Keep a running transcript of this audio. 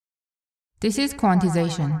This is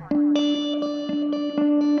quantization.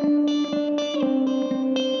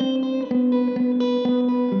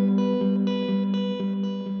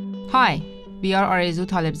 Hi, we are Arezu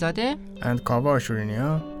Talebzadeh and Kaveh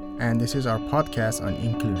Ashuriniya, and this is our podcast on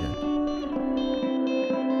inclusion.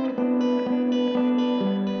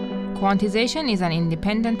 Quantization is an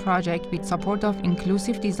independent project with support of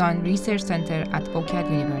Inclusive Design Research Center at OCAD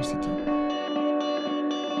University.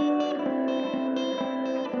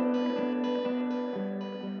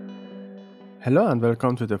 Hello and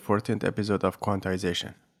welcome to the 14th episode of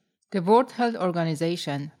Quantization. The World Health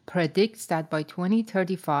Organization predicts that by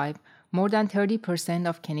 2035, more than 30%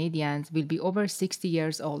 of Canadians will be over 60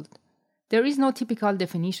 years old. There is no typical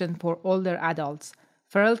definition for older adults.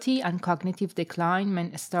 Frailty and cognitive decline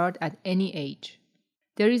may start at any age.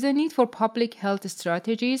 There is a need for public health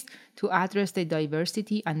strategies to address the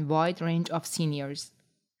diversity and wide range of seniors.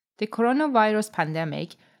 The coronavirus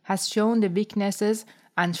pandemic has shown the weaknesses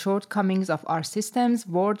and shortcomings of our systems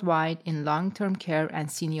worldwide in long-term care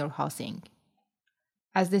and senior housing.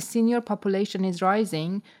 As the senior population is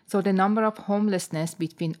rising, so the number of homelessness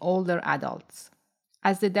between older adults.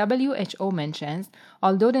 As the WHO mentions,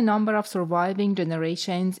 although the number of surviving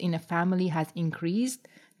generations in a family has increased,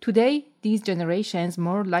 today these generations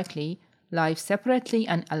more likely live separately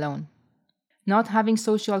and alone. Not having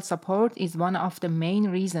social support is one of the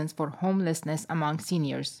main reasons for homelessness among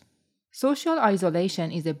seniors. Social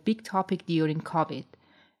isolation is a big topic during COVID,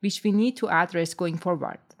 which we need to address going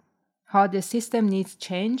forward. How the system needs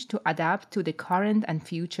change to adapt to the current and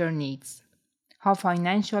future needs. How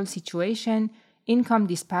financial situation, income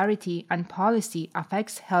disparity, and policy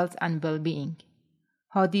affects health and well-being.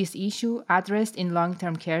 How this issue addressed in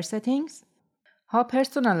long-term care settings. How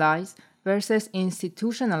personalized versus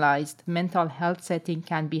institutionalized mental health setting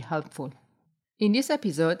can be helpful. In this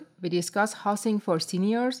episode, we discuss housing for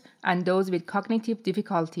seniors and those with cognitive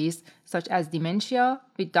difficulties such as dementia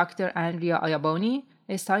with Dr. Andrea Iaboni,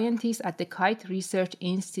 a scientist at the Kite Research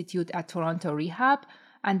Institute at Toronto Rehab,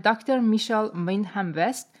 and Dr. Michelle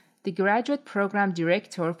Wyndham-West, the Graduate Program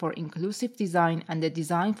Director for Inclusive Design and the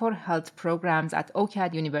Design for Health programs at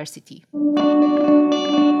OCAD University.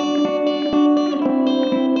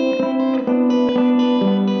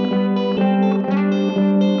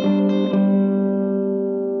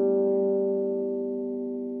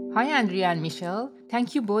 Hi, Andrea and Michelle.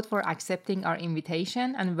 Thank you both for accepting our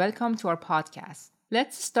invitation and welcome to our podcast.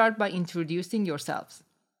 Let's start by introducing yourselves.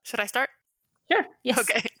 Should I start? Sure. Yes.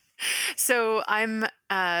 Okay. So I'm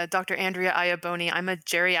Dr. Andrea Iaboni. I'm a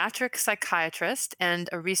geriatric psychiatrist and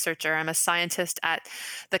a researcher. I'm a scientist at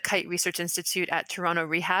the Kite Research Institute at Toronto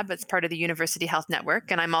Rehab. It's part of the University Health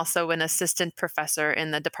Network. And I'm also an assistant professor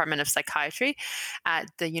in the Department of Psychiatry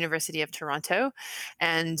at the University of Toronto.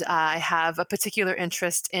 And I have a particular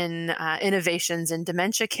interest in innovations in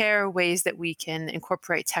dementia care, ways that we can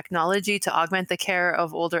incorporate technology to augment the care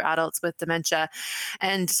of older adults with dementia,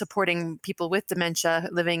 and supporting people with dementia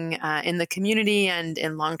living in the community and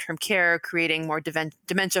in long-term care, creating more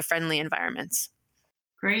dementia-friendly environments.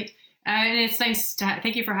 Great. And it's nice to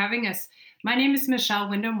thank you for having us. My name is Michelle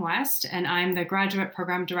Wyndham-West, and I'm the Graduate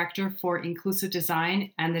Program Director for Inclusive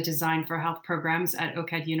Design and the Design for Health programs at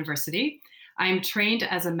OCAD University. I'm trained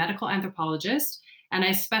as a medical anthropologist, and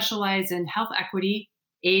I specialize in health equity,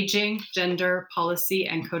 aging, gender, policy,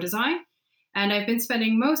 and co-design. And I've been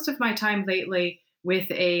spending most of my time lately with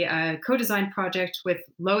a co-design project with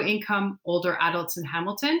low-income older adults in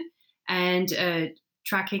Hamilton and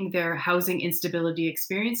tracking their housing instability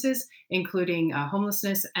experiences, including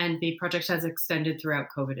homelessness, and the project has extended throughout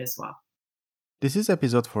COVID as well. This is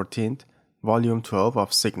episode 14th, volume 12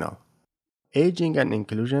 of Signal. Aging and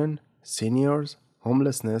inclusion, seniors,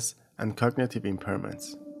 homelessness, and cognitive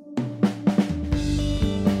impairments.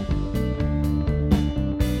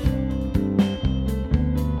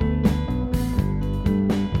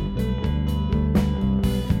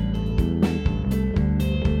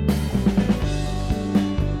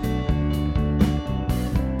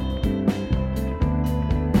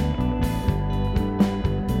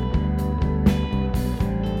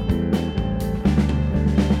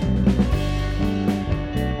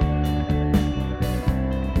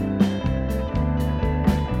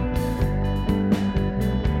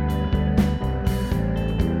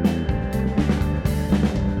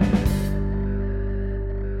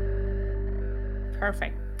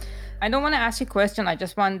 Perfect. I don't want to ask you a question. I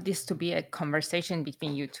just want this to be a conversation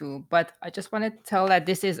between you two. But I just want to tell that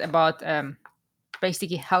this is about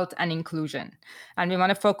basically health and inclusion. And we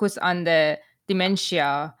want to focus on the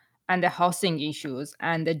dementia and the housing issues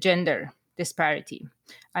and the gender disparity.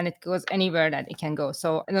 And it goes anywhere that it can go.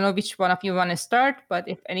 So I don't know which one of you want to start, but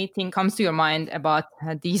if anything comes to your mind about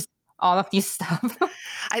all of these stuff.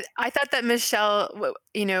 I thought that Michelle,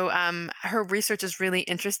 her research is really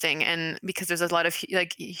interesting, and because there's a lot of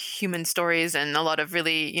like human stories and a lot of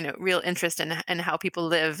really, real interest in how people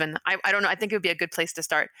live. And I don't know, I think it would be a good place to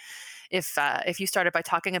start if you started by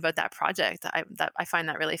talking about that project. I find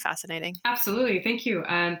that really fascinating. Absolutely. Thank you.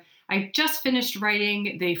 I just finished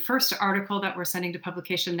writing the first article that we're sending to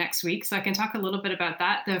publication next week, so I can talk a little bit about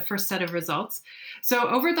that, the first set of results. So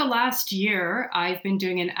over the last year, I've been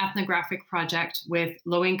doing an ethnographic project with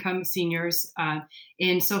low-income seniors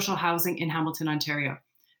in social housing in Hamilton, Ontario.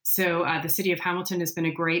 So the city of Hamilton has been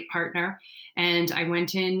a great partner, and I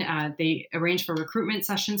went in, they arranged for recruitment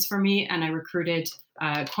sessions for me, and I recruited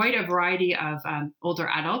quite a variety of older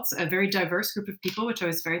adults, a very diverse group of people, which I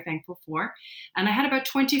was very thankful for. And I had about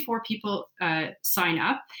 24 people sign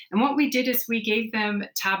up. And what we did is we gave them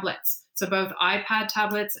tablets, so both iPad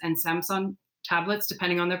tablets and Samsung tablets,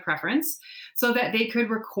 depending on their preference, so that they could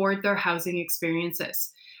record their housing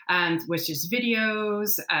experiences, which is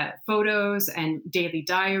videos, photos, and daily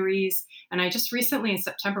diaries. And I just recently in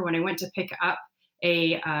September, when I went to pick up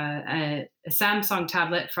a Samsung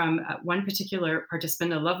tablet from one particular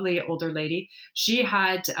participant, a lovely older lady, she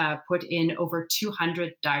had put in over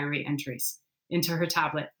 200 diary entries into her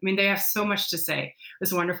tablet. I mean, they have so much to say. It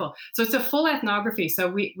was wonderful. So it's a full ethnography. So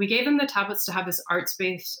we gave them the tablets to have this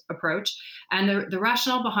arts-based approach. And the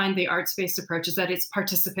rationale behind the arts-based approach is that it's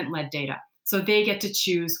participant-led data. So they get to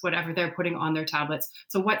choose whatever they're putting on their tablets.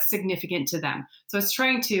 So what's significant to them? So it's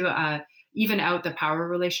trying to even out the power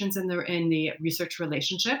relations in the research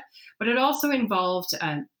relationship. But it also involved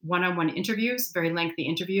one-on-one interviews, very lengthy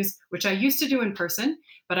interviews, which I used to do in person,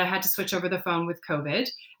 but I had to switch over the phone with COVID.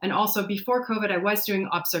 And also before COVID, I was doing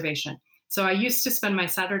observation. So I used to spend my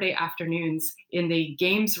Saturday afternoons in the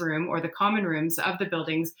games room or the common rooms of the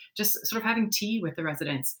buildings, just sort of having tea with the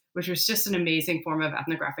residents, which was just an amazing form of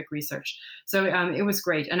ethnographic research. So it was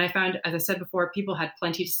great. And I found, as I said before, people had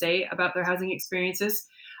plenty to say about their housing experiences.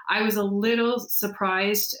 I was a little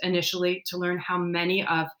surprised initially to learn how many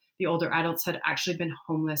of the older adults had actually been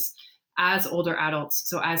homeless as older adults,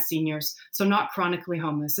 so as seniors, so not chronically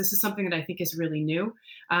homeless. This is something that I think is really new.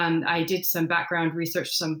 I did some background research,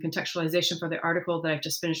 some contextualization for the article that I've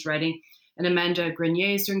just finished writing, and Amanda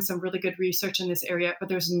Grenier is doing some really good research in this area, but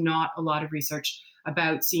there's not a lot of research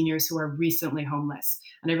about seniors who are recently homeless.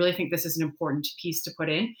 And I really think this is an important piece to put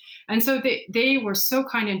in. And so they were so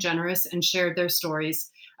kind and generous and shared their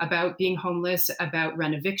stories about being homeless, about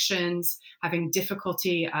rent evictions, having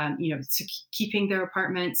difficulty, keeping their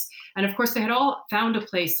apartments. And of course, they had all found a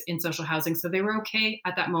place in social housing. So they were okay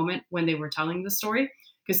at that moment when they were telling the story,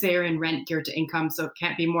 because they are in rent geared to income. So it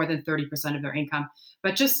can't be more than 30% of their income.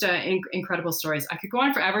 But just incredible stories. I could go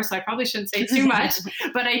on forever, so I probably shouldn't say too much.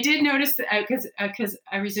 But I did notice, because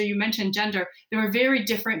Ariza, you mentioned gender, there were very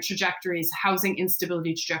different trajectories, housing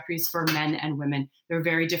instability trajectories for men and women. There are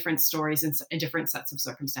very different stories in different sets of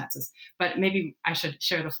circumstances. But maybe I should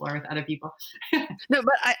share the floor with other people. No,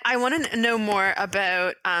 but I want to know more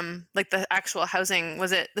about like the actual housing.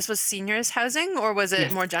 This was seniors housing, or was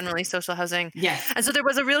it more generally social housing? Yes. And so there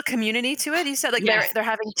was a real community to it. You said they're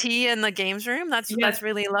having tea in the games room. That's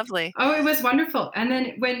really lovely. Oh, it was wonderful. And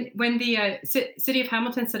then when the city of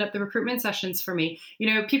Hamilton set up the recruitment sessions for me,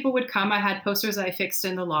 people would come. I had posters I fixed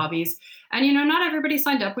in the lobbies, and not everybody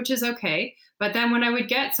signed up, which is okay. But then when I would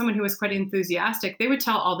get someone who was quite enthusiastic, they would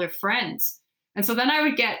tell all their friends. And so then I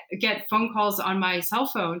would get phone calls on my cell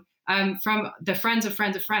phone from the friends of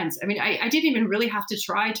friends of friends. I mean, I didn't even really have to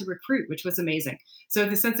try to recruit, which was amazing. So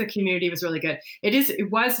the sense of community was really good.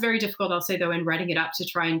 It was very difficult, I'll say, though, in writing it up to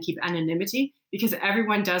try and keep anonymity, because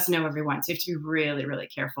everyone does know everyone. So you have to be really, really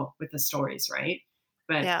careful with the stories, right?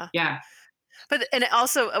 But yeah. But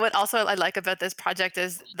what I like about this project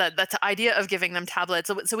is that the idea of giving them tablets.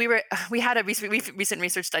 So we had a recent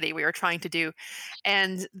research study we were trying to do,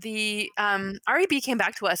 and the REB came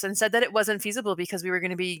back to us and said that it wasn't feasible because we were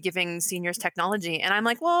going to be giving seniors technology. And I'm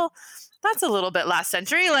like, well, that's a little bit last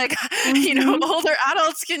century. Like, older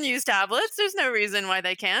adults can use tablets. There's no reason why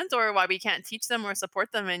they can't, or why we can't teach them or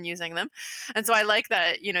support them in using them. And so I like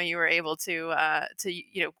that you were able to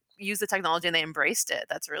use the technology and they embraced it.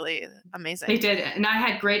 That's really amazing. They did. And I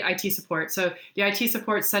had great IT support. So the IT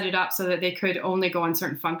support set it up so that they could only go on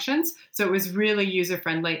certain functions. So it was really user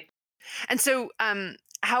friendly. And so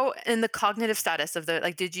how in the cognitive status of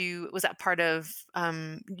did you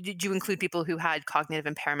include people who had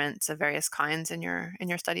cognitive impairments of various kinds in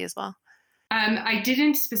your study as well? I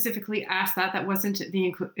didn't specifically ask that. That wasn't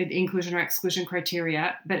the inclusion or exclusion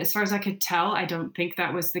criteria. But as far as I could tell, I don't think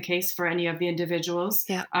that was the case for any of the individuals.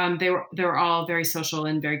 Yeah. They were all very social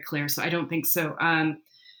and very clear. So I don't think so. No,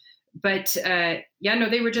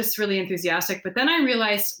 they were just really enthusiastic. But then I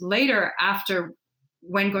realized later, after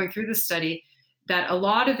when going through the study, that a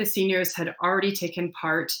lot of the seniors had already taken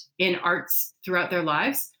part in arts throughout their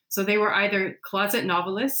lives. So they were either closet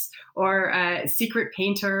novelists or secret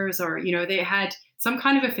painters, or they had some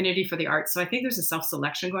kind of affinity for the arts. So I think there's a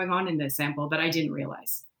self-selection going on in this sample that I didn't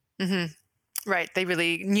realize. Mm-hmm. Right. They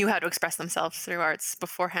really knew how to express themselves through arts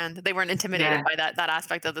beforehand. They weren't intimidated by that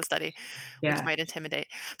aspect of the study, which might intimidate.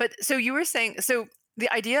 But so you were saying, so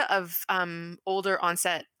the idea of older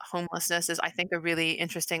onset homelessness is, I think, a really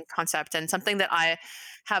interesting concept and something that I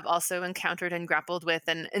have also encountered and grappled with.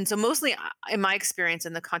 And so mostly in my experience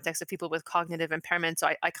in the context of people with cognitive impairment, so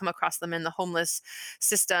I come across them in the homeless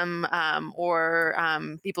system, or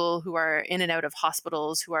people who are in and out of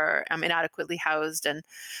hospitals who are inadequately housed, and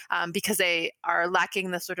because they are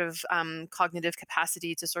lacking the sort of cognitive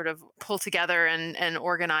capacity to sort of pull together and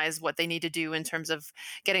organize what they need to do in terms of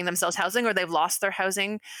getting themselves housing, or they've lost their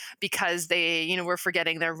housing because they were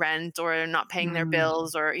forgetting their rent or not paying their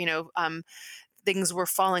bills, or things were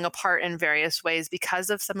falling apart in various ways because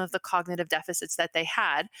of some of the cognitive deficits that they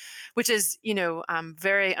had, which is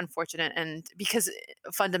very unfortunate. And because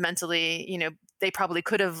fundamentally they probably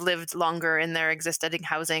could have lived longer in their existing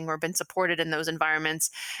housing or been supported in those environments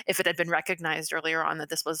if it had been recognized earlier on that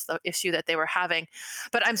this was the issue that they were having.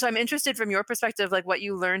 But I'm interested from your perspective, like what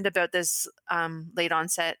you learned about this late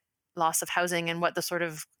onset loss of housing and what the sort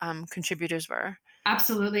of contributors were.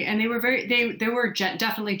 Absolutely. And they were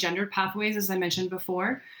definitely gendered pathways, as I mentioned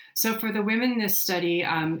before. So for the women in this study,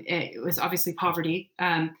 it was obviously poverty.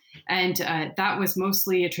 And that was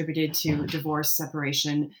mostly attributed to divorce,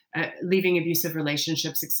 separation, leaving abusive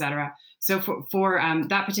relationships, etc. So for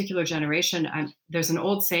that particular generation, there's an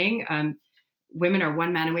old saying, women are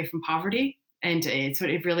one man away from poverty. And it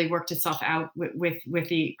really worked itself out with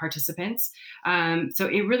the participants. So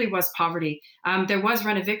it really was poverty. There was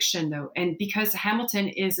rent eviction though, and because Hamilton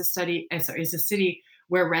is a city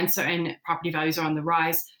where rents and property values are on the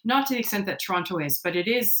rise, not to the extent that Toronto is, but it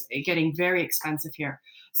is getting very expensive here.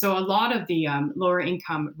 So a lot of the lower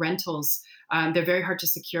income rentals, they're very hard to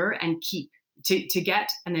secure and keep, to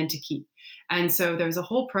get and then to keep. And so there's a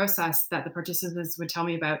whole process that the participants would tell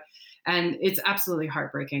me about. And it's absolutely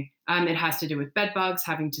heartbreaking. It has to do with bed bugs,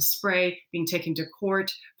 having to spray, being taken to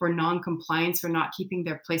court for non-compliance, for not keeping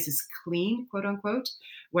their places clean, quote unquote,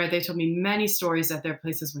 where they told me many stories that their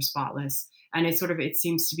places were spotless. And it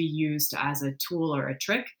seems to be used as a tool or a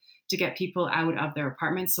trick to get people out of their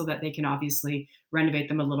apartments so that they can obviously renovate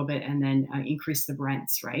them a little bit and then increase the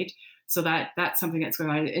rents, right? So that's something that's going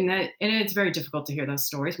on, and it's very difficult to hear those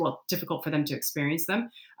stories. Well, difficult for them to experience them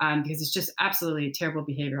because it's just absolutely terrible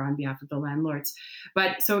behavior on behalf of the landlords.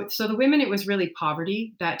 But so the women, it was really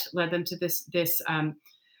poverty that led them to this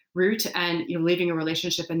route, and leaving a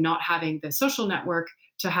relationship and not having the social network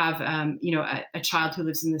to have a child who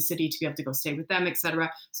lives in the city to be able to go stay with them,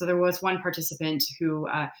 etc. So there was one participant who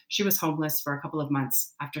she was homeless for a couple of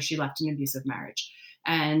months after she left an abusive marriage.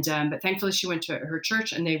 And but thankfully she went to her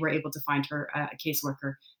church and they were able to find her a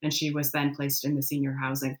caseworker, and she was then placed in the senior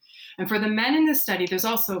housing. And for the men in this study, there's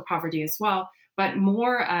also poverty as well, but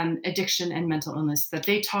more addiction and mental illness that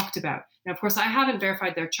they talked about. Now, of course, I haven't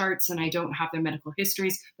verified their charts and I don't have their medical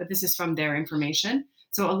histories, but this is from their information.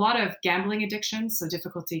 So a lot of gambling addiction, so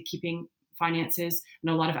difficulty keeping finances, and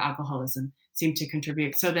a lot of alcoholism seem to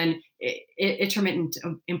contribute. So then intermittent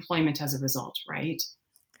employment as a result, right?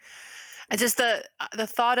 And just the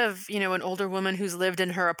thought of an older woman who's lived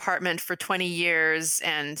in her apartment for 20 years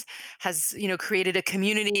and has created a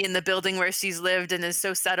community in the building where she's lived and is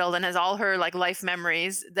so settled and has all her life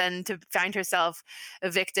memories, then to find herself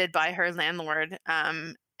evicted by her landlord,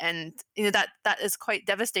 and that is quite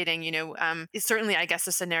devastating. It's certainly, I guess,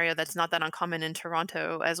 a scenario that's not that uncommon in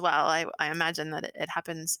Toronto as well. I imagine that it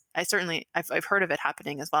happens. I've heard of it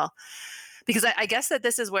happening as well. Because I guess that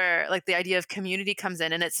this is where the idea of community comes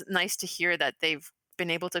in, and it's nice to hear that they've been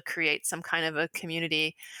able to create some kind of a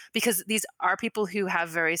community, because these are people who have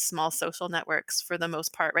very small social networks for the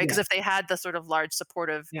most part, right? Because if they had the sort of large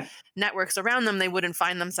supportive networks around them, they wouldn't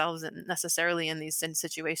find themselves necessarily in these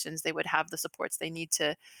situations. They would have the supports they need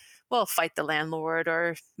to, fight the landlord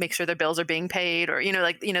or make sure their bills are being paid, or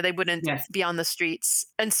they wouldn't be on the streets.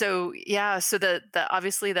 And so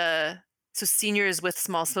so seniors with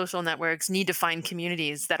small social networks need to find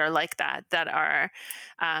communities that are like that are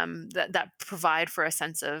that provide for a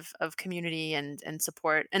sense of community and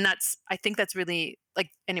support. And I think that's really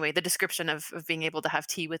anyway, the description of being able to have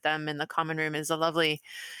tea with them in the common room is a lovely,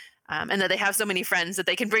 and that they have so many friends that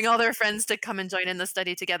they can bring all their friends to come and join in the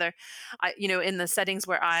study together. In the settings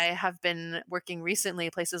where I have been working recently,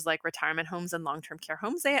 places like retirement homes and long-term care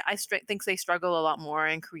homes, think they struggle a lot more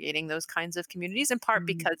in creating those kinds of communities, in part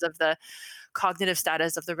because of the cognitive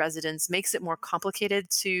status of the residents makes it more complicated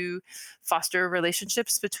to foster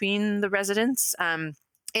relationships between the residents.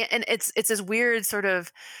 And it's this weird sort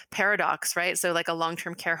of paradox, right? So like a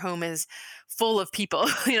long-term care home is full of people,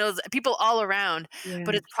 people all around,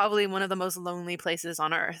 but Yeah. it's probably one of the most lonely places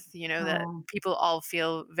on earth, that Oh, people all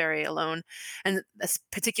feel very alone. And that's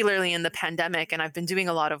particularly in the pandemic. And I've been doing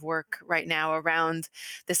a lot of work right now around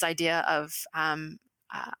this idea of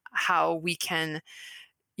how we can,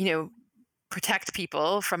 you know, protect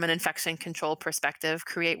people from an infection control perspective,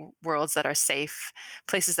 create worlds that are safe,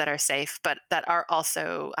 places that are safe, but that are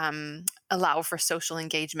also allow for social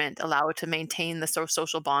engagement, allow to maintain the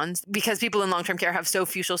social bonds. Because people in long-term care have so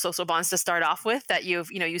few social bonds to start off with that you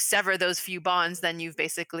sever those few bonds, then you've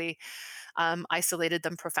basically isolated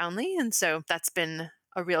them profoundly. And so that's been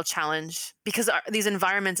a real challenge because these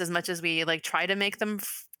environments, as much as we try to make them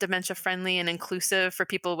dementia friendly and inclusive for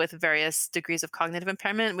people with various degrees of cognitive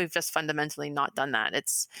impairment, we've just fundamentally not done that.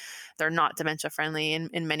 They're not dementia friendly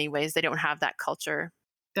in many ways. They don't have that culture.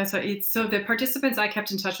 that's what it's so the participants, I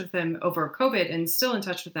kept in touch with them over COVID and still in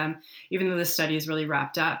touch with them, even though the study is really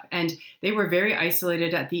wrapped up. And they were very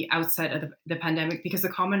isolated at the outset of the pandemic because the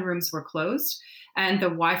common rooms were closed and the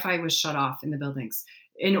Wi-Fi was shut off in the buildings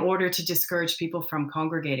in order to discourage people from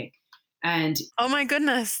congregating. And Oh my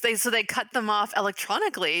goodness. They cut them off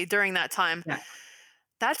electronically during that time. yeah,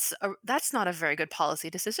 That's not a very good policy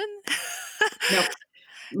decision. no,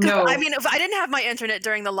 Because I no, mean, if I didn't have my internet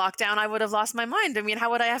during the lockdown, I would have lost my mind. I mean,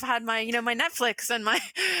 how would I have had my Netflix and my,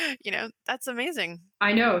 that's amazing.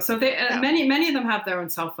 I know. So they Yeah. many of them have their own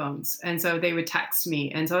cell phones, and so they would text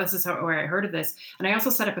me. And so this is where I heard of this. And I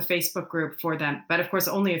also set up a Facebook group for them, but of course,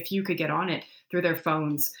 only a few could get on it through their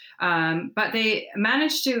phones. But they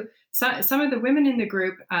managed to. Some of the women in the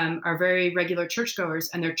group are very regular churchgoers,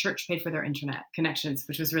 and their church paid for their internet connections,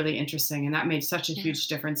 which was really interesting, and that made such a Yeah. huge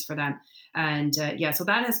difference for them. And so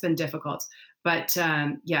that has been difficult. But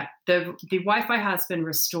the Wi-Fi has been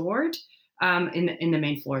restored in the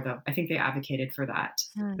main floor, though. I think they advocated for that,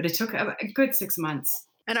 Hmm. but it took a good 6 months.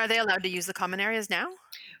 And are they allowed to use the common areas now?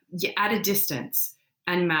 Yeah, at a distance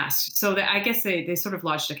and masked. So I guess they sort of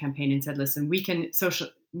lodged a campaign and said, "Listen, we can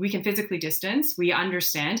physically distance. We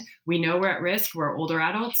understand. We know we're at risk. We're older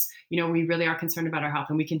adults. We really are concerned about our health,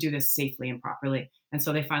 and we can do this safely and properly." And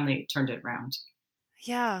so they finally turned it around.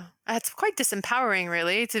 Yeah, it's quite disempowering,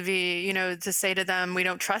 really, to be, to say to them, we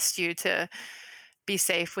don't trust you to be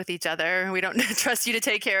safe with each other. We don't trust you to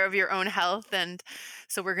take care of your own health. And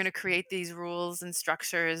so we're going to create these rules and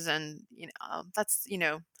structures. And, that's,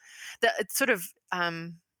 it's sort of,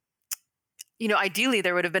 ideally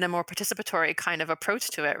there would have been a more participatory kind of approach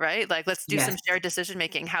to it, right? Like, let's do some Yes. shared decision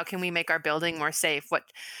making. How can we make our building more safe?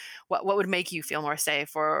 What would make you feel more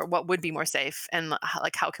safe, or what would be more safe? And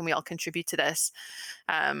how can we all contribute to this?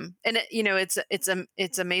 And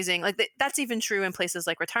it's amazing. That's even true in places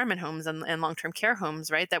like retirement homes and long-term care homes,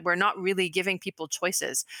 right? That we're not really giving people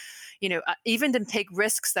choices, even to take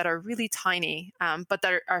risks that are really tiny, but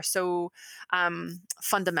that are so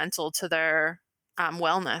fundamental to their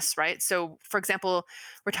wellness, right? So, for example,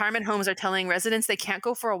 retirement homes are telling residents they can't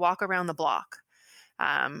go for a walk around the block.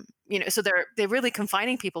 So they're really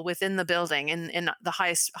confining people within the building in the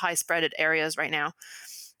high spreaded areas right now.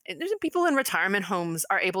 And there's people in retirement homes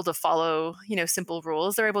are able to follow, simple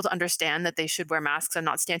rules. They're able to understand that they should wear masks and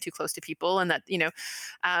not stand too close to people, and that,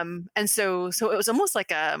 and so it was almost like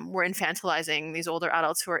we're infantilizing these older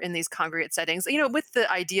adults who are in these congregate settings, with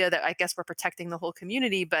the idea that I guess we're protecting the whole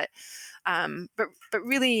community, but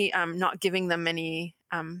really not giving them any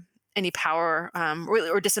power,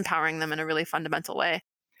 or disempowering them in a really fundamental way.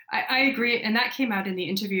 I agree. And that came out in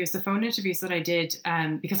the phone interviews that I did,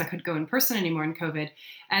 because I couldn't go in person anymore in COVID.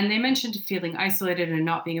 And they mentioned feeling isolated and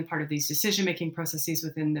not being a part of these decision-making processes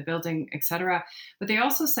within the building, et cetera. But they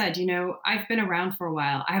also said, I've been around for a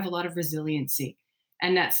while. I have a lot of resiliency,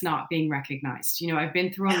 and that's not being recognized. I've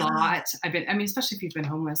been through a Yeah. lot. Especially if you've been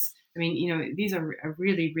homeless. These are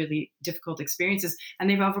really, really difficult experiences, and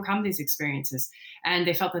they've overcome these experiences. And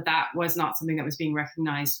they felt that was not something that was being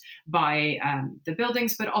recognized by the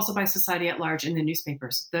buildings, but also by society at large in the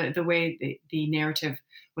newspapers. The way the narrative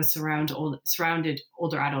was surrounded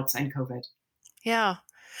older adults and COVID. Yeah.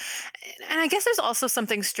 And I guess there's also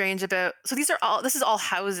something strange about, so this is all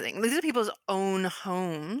housing. These are people's own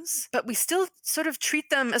homes, but we still sort of treat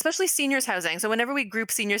them, especially seniors housing. So whenever we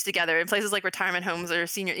group seniors together in places like retirement homes or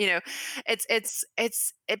senior,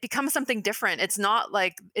 it becomes something different. It's not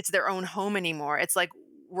like it's their own home anymore. It's like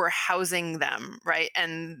we're housing them, right?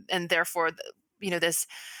 And therefore, this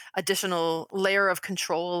additional layer of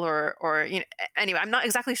control or anyway, I'm not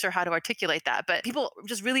exactly sure how to articulate that, but people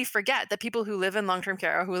just really forget that people who live in long-term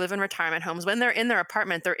care or who live in retirement homes, when they're in their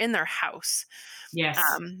apartment, they're in their house. Yes.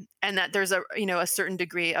 And that there's a certain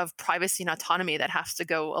degree of privacy and autonomy that has to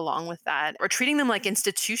go along with that, or treating them like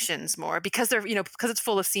institutions more because because it's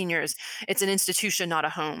full of seniors. It's an institution, not a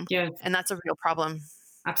home. Yes. And that's a real problem.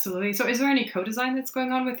 Absolutely. So is there any co-design that's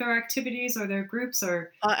going on with their activities or their groups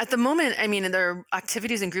or? At the moment, I mean, their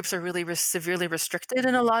activities and groups are really severely restricted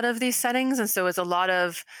in a lot of these settings. And so it's a lot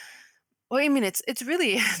of, well, I mean, it's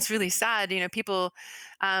really it's really sad. People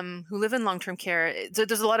who live in long-term care,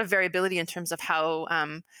 there's a lot of variability in terms of how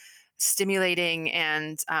stimulating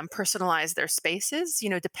and personalized their spaces.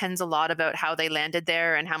 Depends a lot about how they landed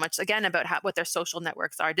there and how much, again, about what their social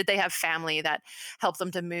networks are. Did they have family that helped them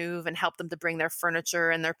to move and help them to bring their furniture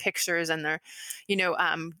and their pictures and their,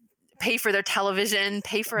 pay for their television,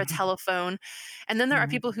 pay for a telephone. And then there are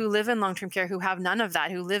people who live in long-term care who have none of that,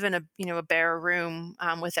 who live in a bare room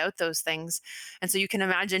without those things. And so you can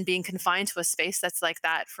imagine being confined to a space that's like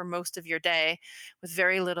that for most of your day with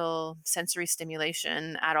very little sensory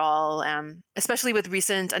stimulation at all, especially with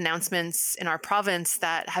recent announcements in our province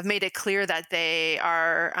that have made it clear that they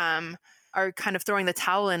are kind of throwing the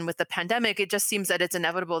towel in with the pandemic. It just seems that it's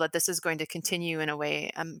inevitable that this is going to continue in a way,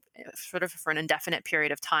 sort of for an indefinite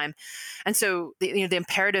period of time. And so the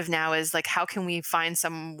imperative now is like, how can we find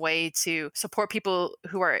some way to support people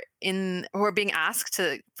who are being asked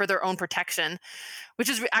for their own protection, which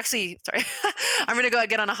is actually, sorry, I'm going to go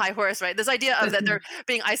get on a high horse, right? This idea of that they're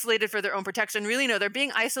being isolated for their own protection. Really, no, they're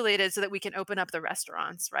being isolated so that we can open up the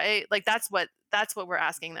restaurants, right? Like that's what we're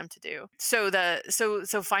asking them to do. So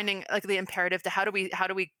finding like the imperative to how do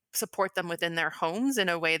we support them within their homes in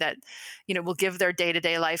a way that will give their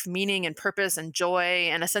day-to-day life meaning and purpose and joy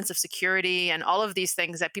and a sense of security and all of these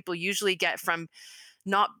things that people usually get from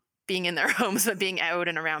not being in their homes but being out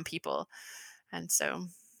and around people. And so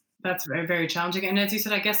that's very, very challenging. And as you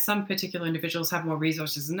said, I guess some particular individuals have more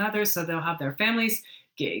resources than others, so they'll have their families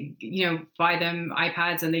buy them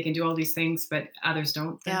iPads and they can do all these things, but others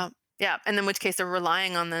don't. Yeah. And in which case they're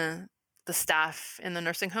relying on the staff in the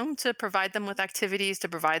nursing home to provide them with activities, to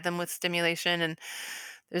provide them with stimulation. And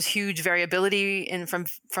there's huge variability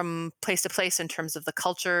from place to place in terms of the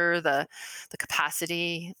culture, the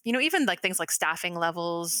capacity, even like things like staffing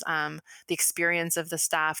levels, the experience of the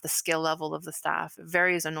staff, the skill level of the staff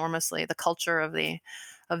varies enormously. The culture of the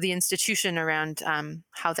institution around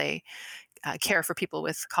how they care for people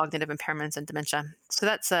with cognitive impairments and dementia. So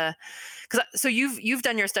that's so you've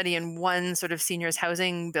done your study in one sort of seniors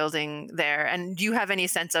housing building there, and do you have any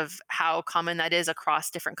sense of how common that is across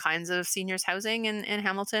different kinds of seniors housing in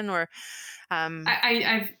Hamilton? Or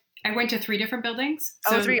I went to 3 different buildings.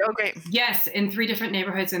 So, 3. Oh, great. Yes, in 3 different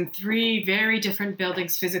neighborhoods and 3 very different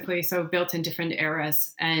buildings physically, so built in different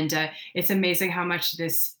eras. And it's amazing how much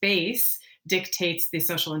this space dictates the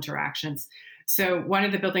social interactions. So one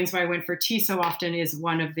of the buildings where I went for tea so often is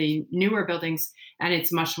one of the newer buildings, and it's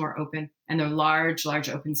much more open, and they're large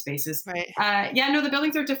open spaces. Right. The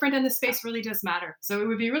buildings are different, and the space really does matter. So it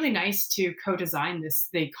would be really nice to co-design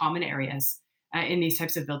the common areas in these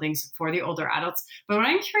types of buildings for the older adults. But what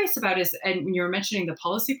I'm curious about is, and when you were mentioning the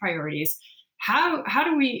policy priorities, how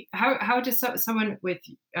does someone with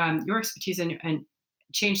your expertise and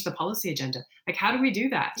change the policy agenda? Like, how do we do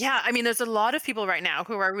that? Yeah, I mean, there's a lot of people right now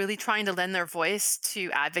who are really trying to lend their voice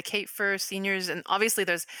to advocate for seniors. And obviously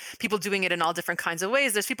there's people doing it in all different kinds of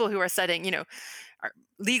ways. There's people who are setting,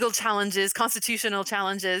 legal challenges, constitutional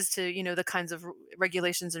challenges to, the kinds of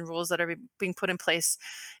regulations and rules that are being put in place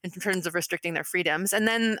in terms of restricting their freedoms. And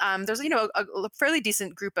then there's, a fairly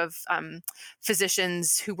decent group of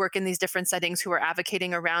physicians who work in these different settings who are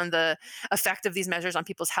advocating around the effect of these measures on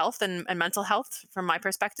people's health and mental health from my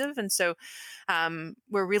perspective. And so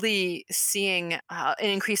we're really seeing an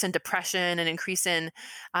increase in depression, an increase in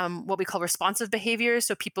what we call responsive behaviors.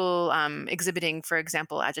 So people exhibiting, for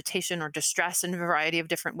example, agitation or distress in variety of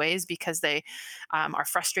different ways because they are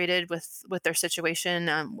frustrated with their situation,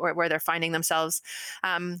 where they're finding themselves.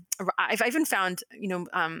 I've even found,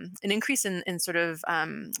 an increase in sort of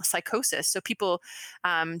psychosis. So people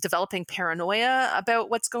developing paranoia about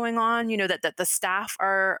what's going on. That the staff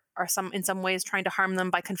are in some ways trying to harm them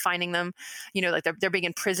by confining them. Like they're being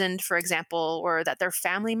imprisoned, for example, or that their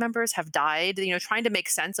family members have died. Trying to make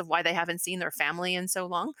sense of why they haven't seen their family in so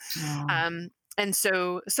long. Oh. And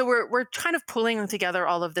so we're kind of pulling together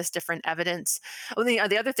all of this different evidence. Oh, the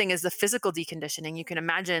other thing is the physical deconditioning. You can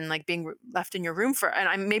imagine like being left in your room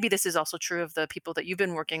maybe this is also true of the people that you've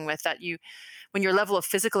been working with, that when your level of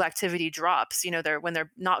physical activity drops, when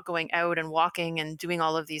they're not going out and walking and doing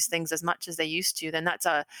all of these things as much as they used to, then that's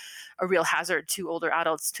a real hazard to older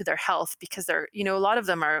adults, to their health, because they're, a lot of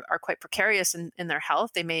them are quite precarious in their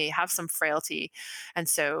health. They may have some frailty. And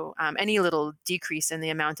so any little decrease in the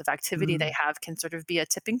amount of activity they have can sort of be a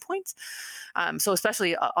tipping point. So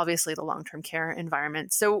especially obviously the long-term care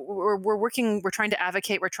environment. So we're trying to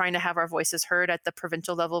advocate, we're trying to have our voices heard at the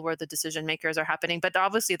provincial level where the decision makers are happening. But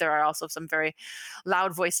obviously there are also some very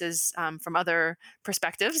loud voices from other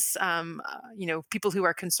perspectives, people who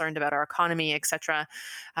are concerned about our economy, et cetera,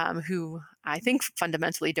 who I think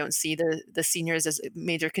fundamentally don't see the seniors as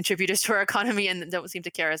major contributors to our economy and don't seem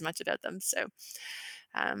to care as much about them. So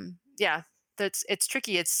it's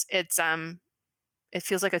tricky. It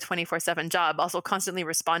feels like a 24/7 job, also constantly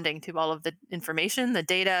responding to all of the information, the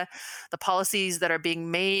data, the policies that are being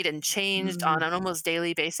made and changed on an almost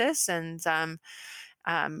daily basis. And,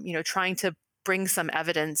 trying to bring some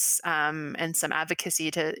evidence and some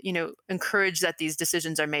advocacy to, encourage that these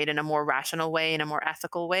decisions are made in a more rational way, in a more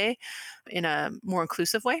ethical way, in a more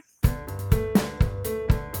inclusive way.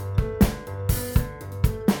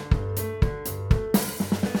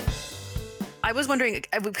 I was wondering,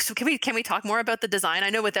 can we talk more about the design? I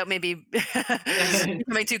know without maybe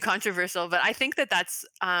becoming too controversial, but I think that's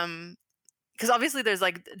because obviously there's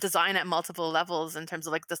like design at multiple levels in terms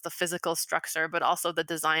of like the physical structure, but also the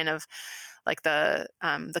design of like the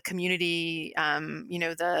community,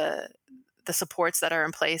 the supports that are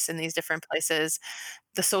in place in these different places,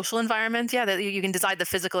 the social environment. Yeah, that you can design the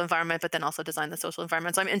physical environment, but then also design the social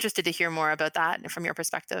environment. So I'm interested to hear more about that from your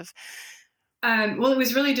perspective. Well, it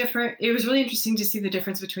was really different. It was really interesting to see the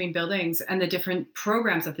difference between buildings and the different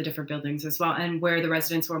programs at the different buildings as well, and where the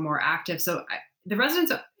residents were more active. So the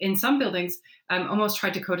residents in some buildings almost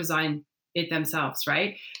tried to co-design it themselves,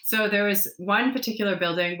 right? So there was one particular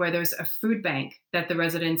building where there's a food bank that the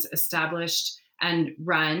residents established and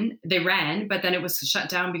they ran, but then it was shut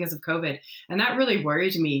down because of COVID. And that really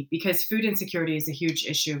worried me because food insecurity is a huge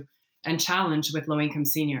issue and challenge with low-income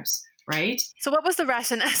seniors. Right. So what was the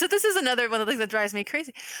rationale? So this is another one of the things that drives me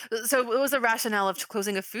crazy. So what was the rationale of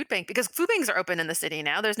closing a food bank? Because food banks are open in the city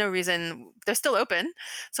now. There's no reason, they're still open.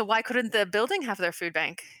 So why couldn't the building have their food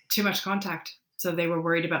bank? Too much contact. So they were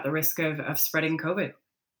worried about the risk of spreading COVID.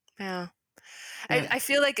 Yeah. I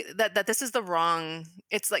feel like that this is the wrong,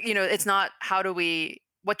 it's like, it's not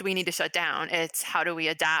what do we need to shut down? It's how do we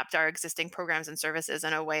adapt our existing programs and services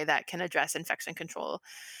in a way that can address infection control?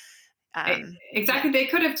 Exactly. They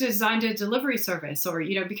could have designed a delivery service or,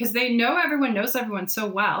 because they know everyone knows everyone so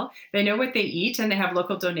well. They know what they eat and they have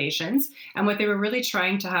local donations. And what they were really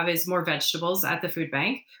trying to have is more vegetables at the food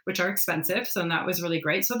bank, which are expensive. So that was really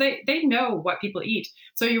great. So they know what people eat.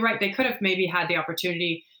 So you're right. They could have maybe had the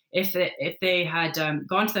opportunity if they had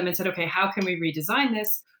gone to them and said, okay, how can we redesign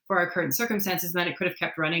this for our current circumstances? And then it could have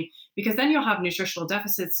kept running, because then you'll have nutritional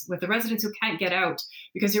deficits with the residents who can't get out.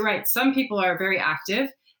 Because you're right. Some people are very active.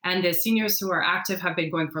 And the seniors who are active have been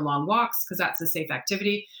going for long walks because that's a safe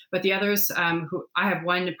activity. But the others, I have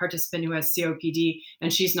one participant who has COPD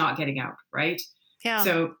and she's not getting out, right? Yeah.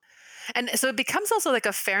 So it becomes also like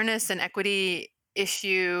a fairness and equity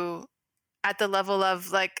issue at the level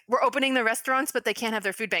of like, we're opening the restaurants, but they can't have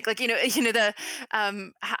their food bank. Like,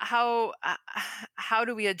 how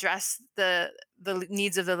do we address the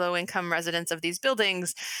needs of the low income residents of these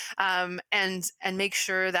buildings, and make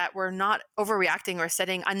sure that we're not overreacting or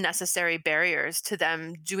setting unnecessary barriers to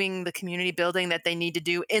them doing the community building that they need to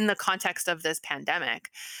do in the context of this pandemic.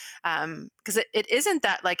 Because it isn't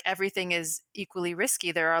that like everything is equally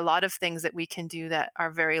risky. There are a lot of things that we can do that are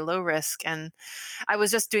very low risk. And I was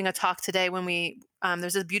just doing a talk today when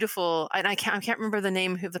there's a beautiful, and I can't remember the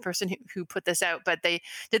name of the person who put this out, but they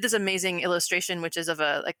did this amazing illustration, which is of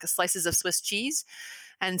slices of Swiss cheese.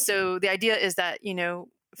 And so the idea is that,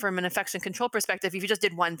 from an infection control perspective, if you just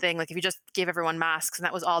did one thing, like if you just gave everyone masks and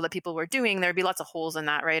that was all that people were doing, there'd be lots of holes in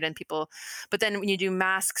that, right? But then when you do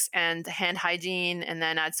masks and hand hygiene and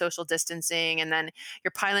then add social distancing and then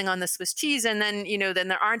you're piling on the Swiss cheese and then, then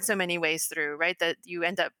there aren't so many ways through, right? That you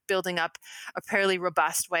end up building up a fairly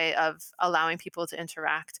robust way of allowing people to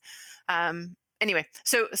interact. Anyway,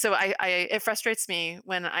 so it frustrates me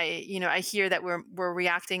when I hear that we're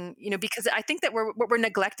reacting, because I think that what we're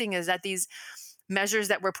neglecting is that these measures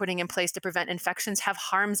that we're putting in place to prevent infections have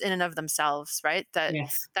harms in and of themselves, right? That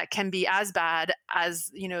can be as bad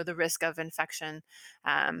as the risk of infection.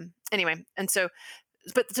 Anyway, and so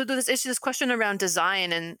this question around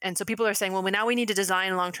design, and so people are saying, well, now we need to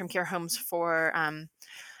design long-term care homes for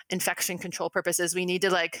infection control purposes. We need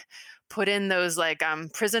to put in those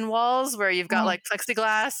prison walls where you've got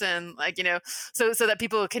plexiglass and so that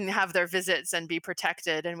people can have their visits and be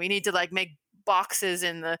protected. And we need to make boxes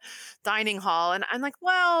in the dining hall. And I'm like,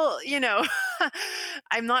 well,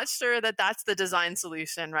 I'm not sure that that's the design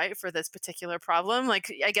solution, right, for this particular problem. I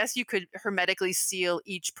guess you could hermetically seal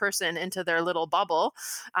each person into their little bubble.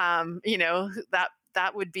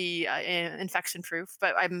 That would be infection proof,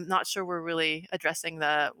 but I'm not sure we're really addressing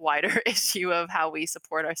the wider issue of how we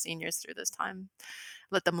support our seniors through this time.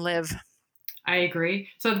 Let them live. I agree.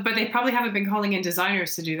 But they probably haven't been calling in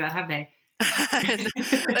designers to do that, have they?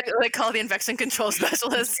 Call the infection control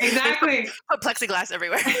specialists. Exactly. Put plexiglass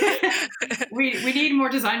everywhere. we need more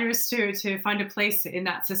designers to find a place in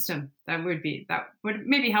that system. That would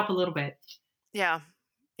maybe help a little bit. Yeah,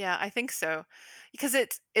 I think so. Because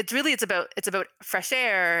it's about fresh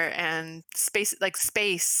air and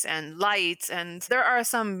space and light, and there are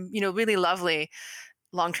some really lovely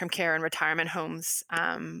long-term care and retirement homes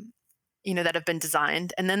that have been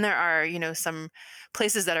designed, and then there are some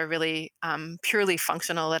places that are really purely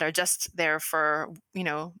functional that are just there for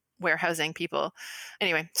warehousing people.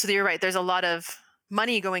 Anyway, so you're right. There's a lot of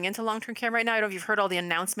money going into long-term care right now. I don't know if you've heard all the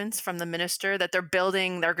announcements from the minister that they're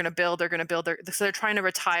going to build. So they're trying to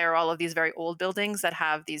retire all of these very old buildings that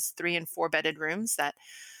have these 3 and 4 bedded rooms that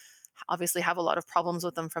obviously have a lot of problems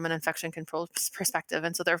with them from an infection control perspective.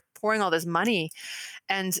 And so they're pouring all this money,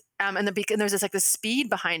 and there's this speed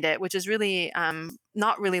behind it, which is really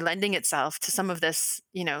not really lending itself to some of this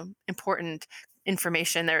important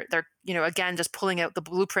information. They're again just pulling out the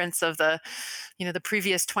blueprints of the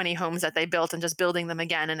previous 20 homes that they built and just building them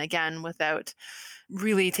again and again without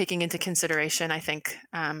really taking into consideration, I think,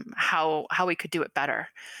 how we could do it better.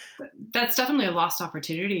 That's definitely a lost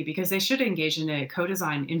opportunity, because they should engage in a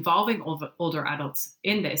co-design involving older adults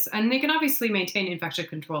in this, and they can obviously maintain infection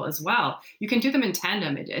control as well. You can do them in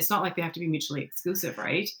tandem. It's not like they have to be mutually exclusive,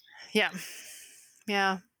 right? Yeah.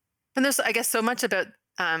 And there's, I guess, so much about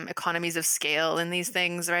economies of scale in these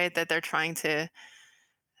things, right? That they're trying to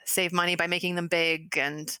save money by making them big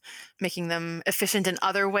and making them efficient in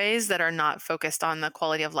other ways that are not focused on the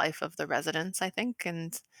quality of life of the residents, I think.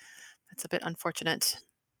 And that's a bit unfortunate.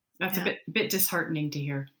 That's a bit disheartening to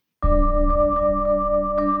hear.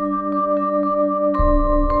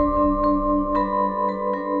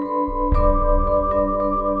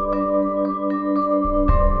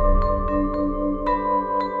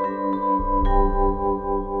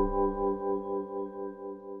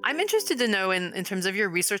 I'm interested to know in terms of your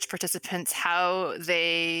research participants, how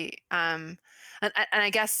they, and I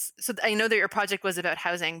guess, so I know that your project was about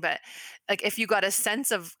housing, but if you got a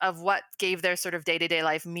sense of what gave their sort of day-to-day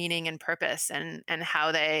life meaning and purpose, and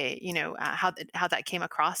how they, how that came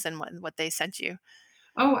across and what they sent you.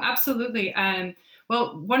 Oh, absolutely.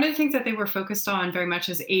 Well, one of the things that they were focused on very much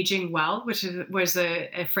is aging well, which was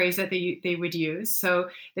a phrase that they would use. So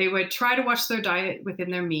they would try to watch their diet within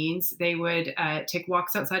their means. They would take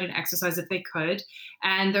walks outside and exercise if they could,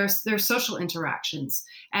 and their social interactions.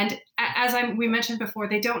 And as we mentioned before,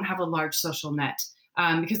 they don't have a large social net.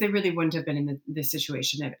 Because they really wouldn't have been in this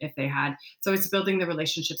situation if they had. So it's building the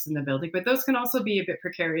relationships in the building, but those can also be a bit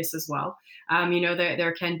precarious as well.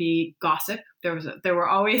 There can be gossip. There were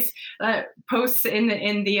always posts in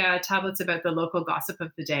the tablets about the local gossip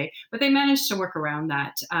of the day, but they managed to work around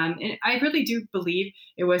that. And I really do believe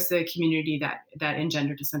it was the community that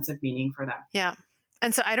engendered a sense of meaning for them. Yeah,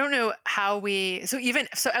 and so I don't know how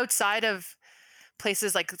so outside of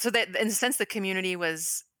places that in a sense the community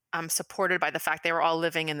was supported by the fact they were all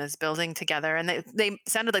living in this building together, and they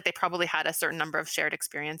sounded like they probably had a certain number of shared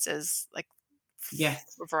experiences, yes,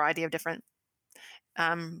 a variety of different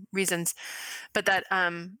reasons, but that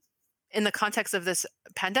in the context of this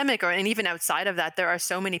pandemic, and even outside of that, there are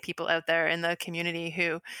so many people out there in the community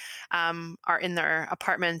who are in their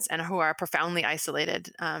apartments and who are profoundly isolated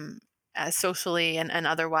socially and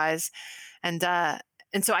otherwise, and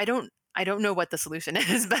so I don't know what the solution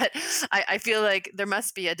is, but I feel like there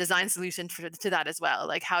must be a design solution to that as well.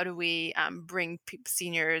 Like, how do we bring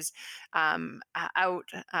seniors out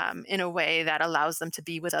in a way that allows them to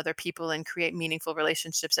be with other people and create meaningful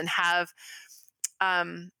relationships and have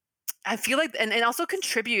um, I feel like, and also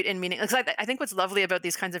contribute in meaning. Because I think what's lovely about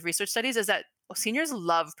these kinds of research studies is that seniors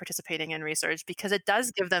love participating in research because it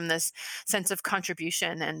does give them this sense of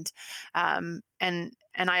contribution and I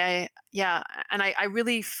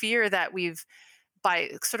really fear that we've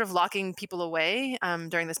by sort of locking people away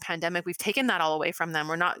during this pandemic, we've taken that all away from them.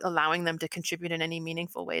 We're not allowing them to contribute in any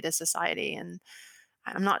meaningful way to society, and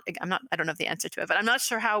I don't know the answer to it, but I'm not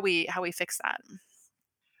sure how we fix that.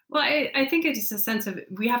 Well, I think it's a sense of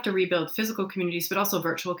we have to rebuild physical communities, but also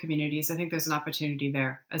virtual communities. I think there's an opportunity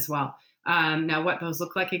there as well. Now, what those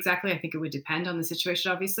look like exactly, I think it would depend on the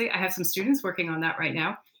situation, obviously. I have some students working on that right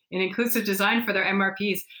now in inclusive design for their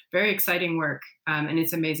MRPs. Very exciting work. And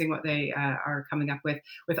it's amazing what they are coming up with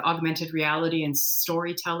augmented reality and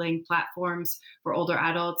storytelling platforms for older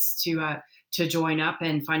adults to join up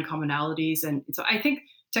and find commonalities. And so I think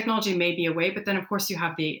technology may be a way, but then, of course, you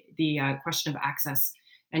have the question of access,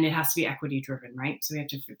 and it has to be equity driven, right? So we have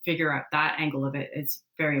to figure out that angle of it. It's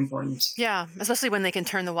very important. Yeah, especially when they can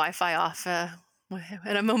turn the Wi-Fi off at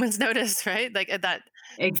a moment's notice, right? Like that.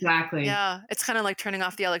 Exactly. Yeah, it's kind of like turning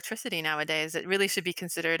off the electricity nowadays. It really should be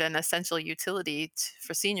considered an essential utility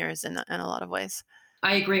for seniors in a lot of ways.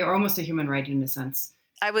 I agree, or almost a human right in a sense.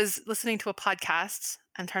 I was listening to a podcast.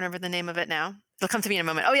 I'm trying to remember the name of it now. It'll come to me in a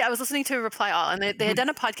moment. Oh yeah, I was listening to Reply All, and they had done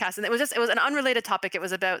a podcast, and it was an unrelated topic. It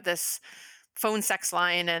was about this phone sex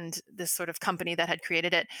line and this sort of company that had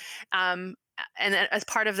created it. And as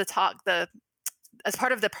part of the talk, as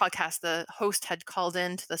part of the podcast, the host had called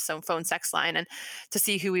into the phone sex line and to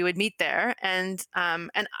see who we would meet there. And I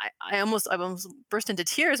almost burst into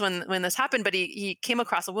tears when this happened. But he came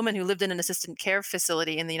across a woman who lived in an assisted care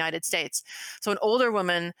facility in the United States. So an older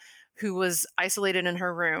woman who was isolated in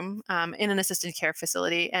her room in an assisted care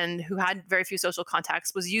facility and who had very few social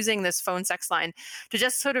contacts, was using this phone sex line to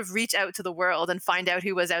just sort of reach out to the world and find out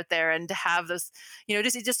who was out there, and to have this,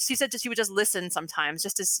 she said she would just listen sometimes,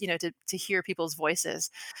 just to hear people's voices,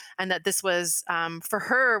 and that this was for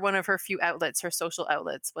her one of her few outlets, her social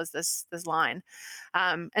outlets, was this line,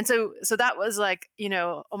 and so that was like,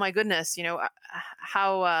 oh my goodness,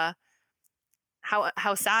 how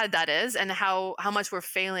sad that is, and how much we're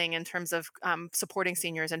failing in terms of supporting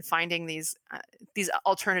seniors and finding these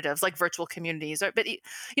alternatives like virtual communities. But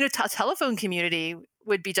telephone community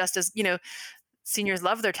would be just as, seniors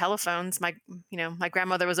love their telephones. My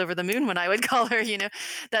grandmother was over the moon when I would call her.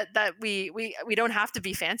 That we don't have to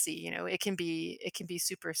be fancy. It can be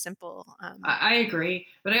super simple. I agree,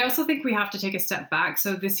 but I also think we have to take a step back.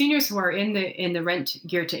 So the seniors who are in the rent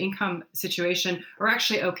geared to income situation are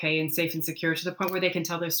actually okay and safe and secure to the point where they can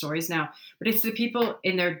tell their stories now. But it's the people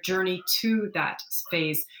in their journey to that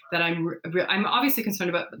phase that I'm obviously concerned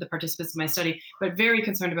about the participants in my study, but very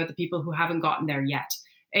concerned about the people who haven't gotten there yet.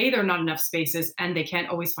 There are not enough spaces, and they can't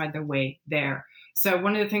always find their way there. So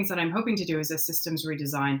one of the things that I'm hoping to do is a systems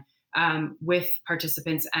redesign with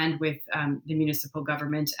participants and with the municipal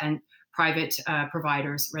government and private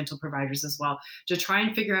providers, rental providers as well, to try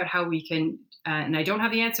and figure out how we can, and I don't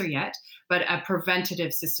have the answer yet, but a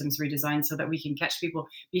preventative systems redesign so that we can catch people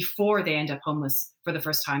before they end up homeless for the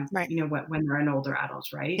first time, right. When they're an older adult,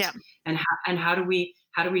 right? Yeah. And how do we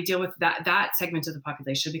deal with that segment of the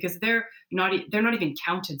population, because they're not even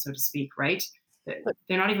counted, so to speak, right?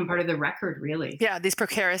 They're not even part of the record, really. Yeah, these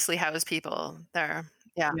precariously housed people. Yeah,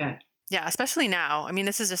 especially now. I mean,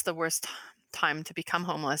 this is just the worst time to become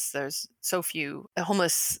homeless. There's so few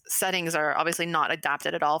homeless settings are obviously not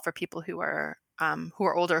adapted at all for people who are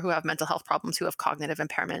older, who have mental health problems, who have cognitive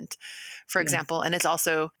impairment, for example. And it's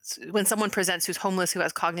also, when someone presents who's homeless, who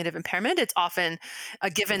has cognitive impairment, it's often a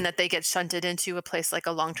given that they get shunted into a place like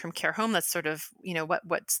a long-term care home. That's sort of,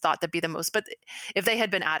 what's thought to be the most. But if they had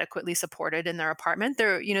been adequately supported in their apartment,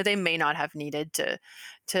 they may not have needed to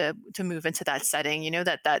move into that setting.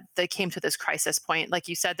 That they came to this crisis point. Like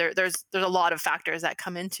you said, there's a lot of factors that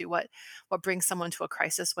come into what brings someone to a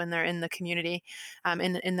crisis when they're in the community,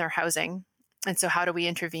 in their housing. And so how do we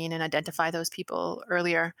intervene and identify those people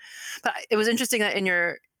earlier? But it was interesting that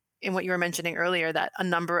in what you were mentioning earlier, that a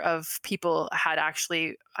number of people had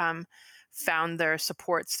actually found their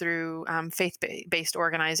supports through faith-based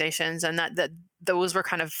organizations, and that those were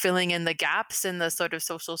kind of filling in the gaps in the sort of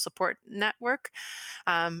social support network.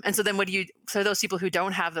 And so then so those people who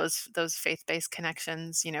don't have those faith-based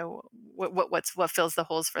connections, what fills the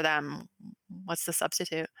holes for them? What's the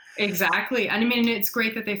substitute? Exactly. And I mean, it's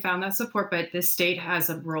great that they found that support, but the state has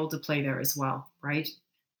a role to play there as well, right?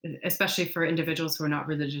 especially for individuals who are not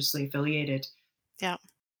religiously affiliated. Yeah.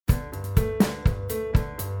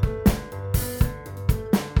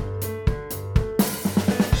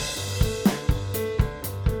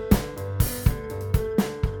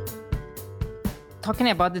 Talking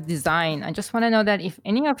about the design, I just want to know that if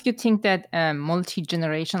any of you think that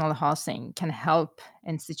multi-generational housing can help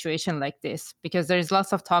in situation like this, because there is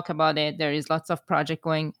lots of talk about it. There is lots of project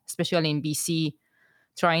going, especially in BC,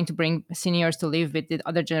 trying to bring seniors to live with the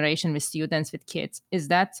other generation, with students, with kids. Is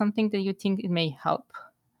that something that you think it may help?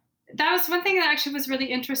 That was one thing that actually was really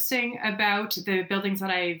interesting about the buildings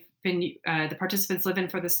that I've been the participants live in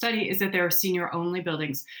for the study, is that there are senior only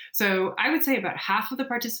buildings. So I would say about half of the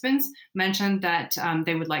participants mentioned that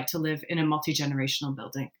they would like to live in a multi-generational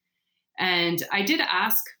building. And I did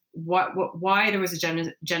ask why there was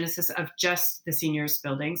a genesis of just the seniors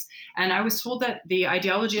buildings, and I was told that the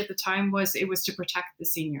ideology at the time was it was to protect the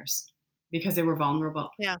seniors because they were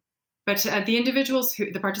vulnerable. Yeah. But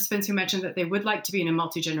the participants who mentioned that they would like to be in a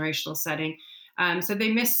multi-generational setting, so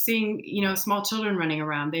they miss seeing, small children running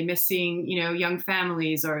around. They miss seeing, young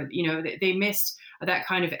families, or, they missed that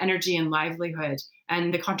kind of energy and livelihood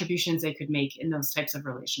and the contributions they could make in those types of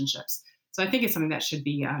relationships. So I think it's something that should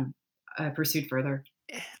be pursued further.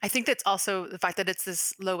 I think that's also the fact that it's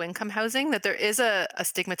this low income housing, that there is a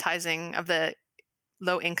stigmatizing of the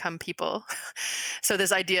low income people. So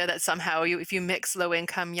this idea that somehow if you mix low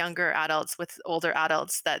income younger adults with older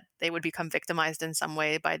adults, that they would become victimized in some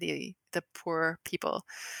way by the poor people.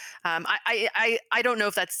 I don't know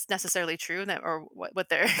if that's necessarily true, or what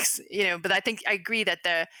they're but I think I agree that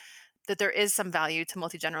there is some value to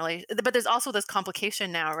multi-generation, but there's also this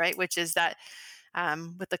complication now, right? Which is that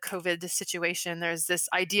with the COVID situation, there's this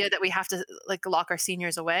idea that we have to lock our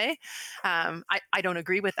seniors away. I don't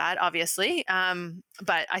agree with that, obviously,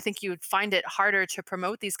 but I think you would find it harder to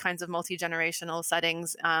promote these kinds of multi-generational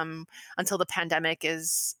settings until the pandemic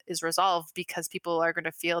is resolved, because people are going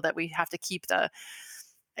to feel that we have to keep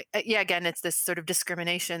again, it's this sort of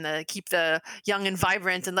discrimination, to keep the young and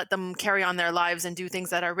vibrant and let them carry on their lives and do things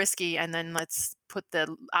that are risky, and then let's put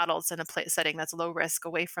the adults in a setting that's low risk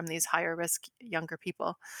away from these higher risk younger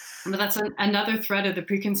people. But that's another thread of the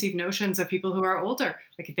preconceived notions of people who are older.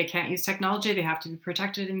 Like, if they can't use technology, they have to be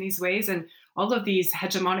protected in these ways. And all of these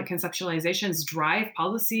hegemonic conceptualizations drive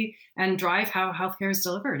policy and drive how healthcare is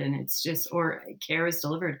delivered, and or care is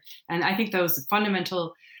delivered. And I think those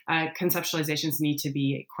fundamental conceptualizations need to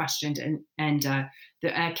be questioned, and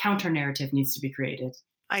the counter narrative needs to be created.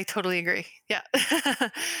 I totally agree. Yeah.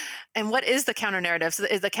 And what is the counter narrative? So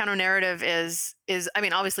the counter narrative is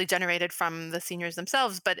obviously generated from the seniors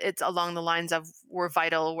themselves, but it's along the lines of, we're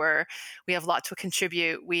vital, we have a lot to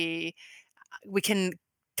contribute, we can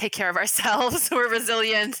take care of ourselves, we're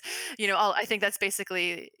resilient. I think that's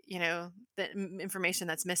basically, the information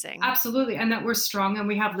that's missing. Absolutely. And that we're strong and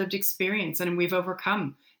we have lived experience and we've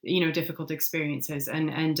overcome, difficult experiences.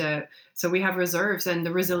 And so we have reserves and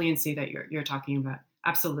the resiliency that you're talking about.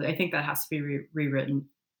 Absolutely. I think that has to be rewritten.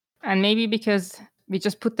 And maybe because we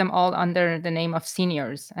just put them all under the name of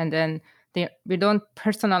seniors, and then we don't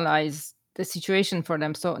personalize the situation for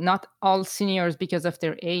them. So not all seniors, because of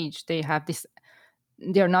their age,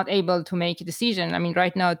 they're not able to make a decision. I mean,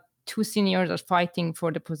 right now, 2 seniors are fighting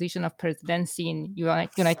for the position of presidency in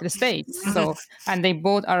United States. So, and they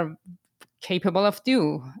both are capable of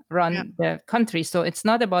run the country. So it's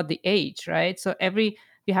not about the age, right? So we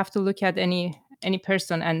have to look at any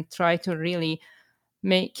person and try to really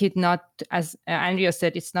make it, not, as Andrea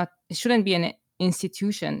said, it shouldn't be an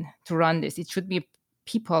institution to run this. It should be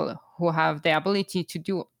people who have the ability to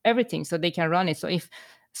do everything so they can run it. So if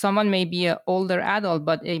someone may be an older adult,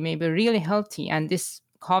 but they may be really healthy, and this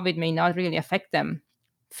COVID may not really affect them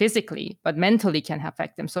physically, but mentally can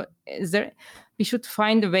affect them. So we should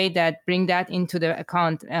find a way that bring that into the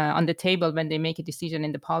account on the table when they make a decision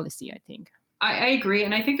in the policy, I think. I agree.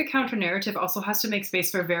 And I think the counter narrative also has to make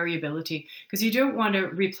space for variability, because you don't want to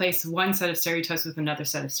replace one set of stereotypes with another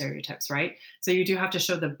set of stereotypes, right? So you do have to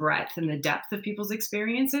show the breadth and the depth of people's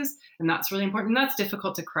experiences. And that's really important. And that's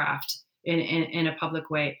difficult to craft in a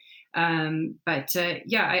public way.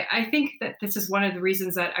 I think that this is one of the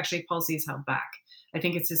reasons that actually policy is held back. I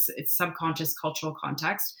think it's subconscious cultural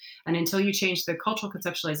context. And until you change the cultural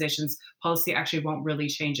conceptualizations, policy actually won't really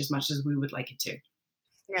change as much as we would like it to.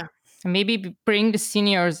 Yeah. And maybe bring the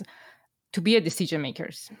seniors to be decision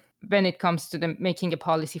makers when it comes to making a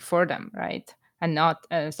policy for them, right? And not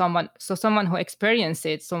someone who experiences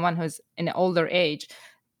it, someone who's in an older age,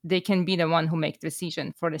 they can be the one who makes the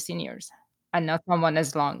decision for the seniors, and not someone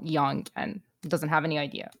as young and doesn't have any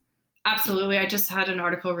idea. Absolutely. I just had an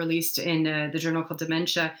article released in the journal called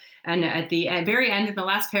Dementia. And at the very end, in the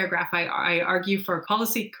last paragraph, I argue for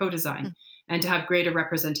policy co design and to have greater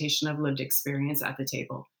representation of lived experience at the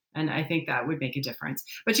table. And I think that would make a difference.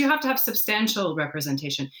 But you have to have substantial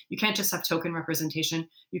representation. You can't just have token representation.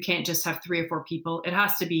 You can't just have 3 or 4 people. It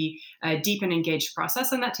has to be a deep and engaged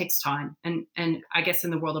process, and that takes time. And I guess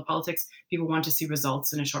in the world of politics, people want to see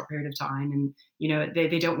results in a short period of time. And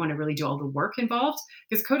they don't want to really do all the work involved,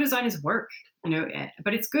 because co-design is work,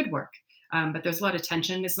 but it's good work. But there's a lot of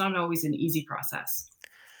tension. It's not always an easy process.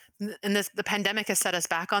 And the pandemic has set us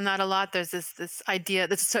back on that a lot. There's this idea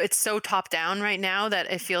that it's so top down right now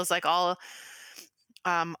that it feels like all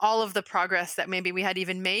of the progress that maybe we had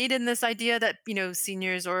even made in this idea that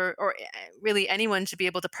seniors or really anyone should be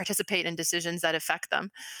able to participate in decisions that affect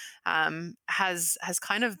them, has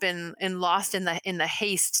kind of been lost in the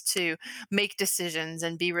haste to make decisions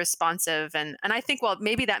and be responsive. And I think, well,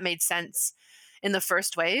 maybe that made sense in the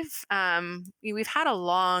first wave. We've had a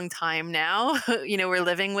long time now. We're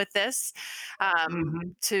living with this,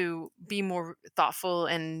 to be more thoughtful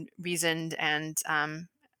and reasoned and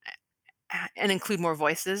include more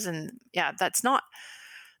voices. And yeah, that's not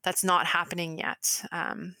happening yet.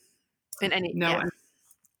 In any No, yeah.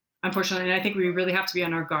 unfortunately, and I think we really have to be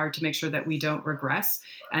on our guard to make sure that we don't regress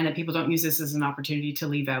and that people don't use this as an opportunity to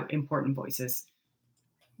leave out important voices.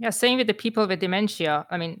 Yeah, same with the people with dementia.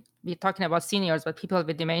 I mean, we're talking about seniors, but people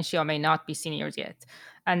with dementia may not be seniors yet.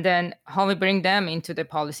 And then how we bring them into the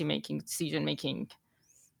policy making, decision making.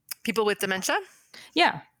 People with dementia?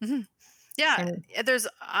 Yeah. Mm-hmm. Yeah, And there's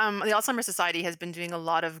the Alzheimer's Society has been doing a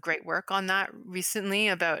lot of great work on that recently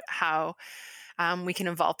about how we can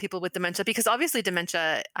involve people with dementia, because obviously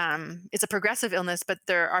dementia is a progressive illness, but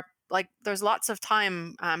there's lots of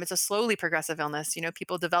time. It's a slowly progressive illness.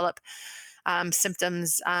 People develop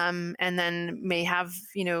symptoms, and then may have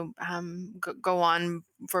go on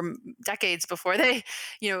for decades before they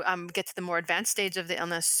get to the more advanced stage of the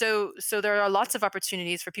illness. So there are lots of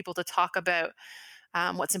opportunities for people to talk about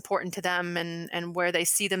what's important to them and where they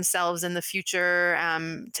see themselves in the future,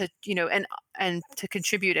 to and to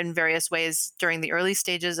contribute in various ways during the early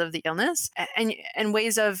stages of the illness, and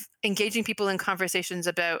ways of engaging people in conversations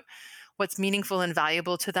about what's meaningful and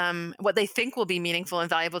valuable to them, what they think will be meaningful and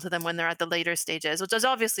valuable to them when they're at the later stages, which is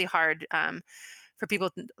obviously hard for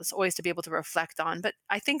people always to be able to reflect on. But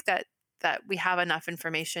I think that we have enough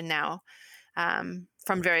information now,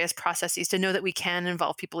 from various processes, to know that we can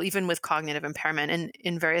involve people even with cognitive impairment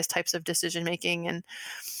in various types of decision making. And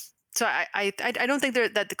so I don't think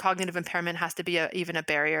that the cognitive impairment has to be even a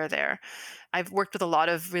barrier there. I've worked with a lot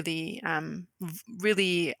of really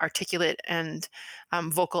really articulate and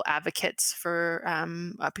vocal advocates for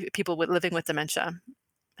people living with dementia,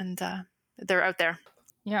 and they're out there.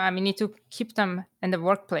 yeah, we need to keep them in the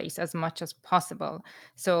workplace as much as possible.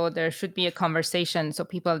 So there should be a conversation so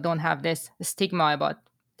people don't have this stigma about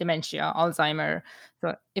dementia, Alzheimer.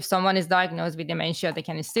 So if someone is diagnosed with dementia, they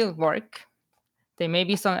can still work. There may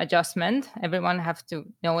be some adjustment. Everyone have to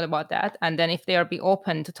know about that. And then if they are be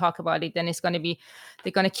open to talk about it, then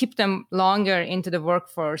they're going to keep them longer into the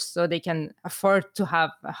workforce so they can afford to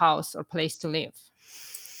have a house or place to live.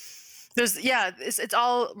 It's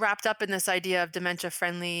all wrapped up in this idea of dementia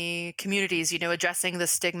friendly communities, addressing the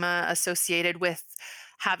stigma associated with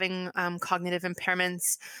having cognitive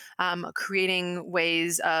impairments, creating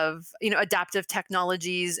ways of adaptive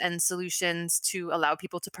technologies and solutions to allow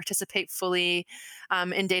people to participate fully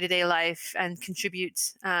in day-to-day life and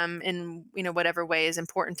contribute in whatever way is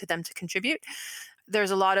important to them to contribute.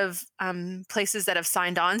 There's a lot of places that have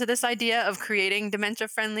signed on to this idea of creating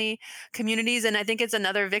dementia-friendly communities, and I think it's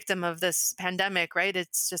another victim of this pandemic, right?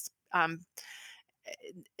 It's just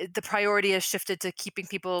the priority has shifted to keeping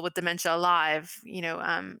people with dementia alive,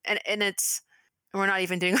 and it's we're not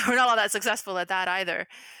all that successful at that either.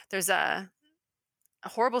 There's a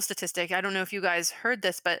horrible statistic. I don't know if you guys heard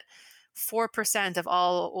this, but 4% of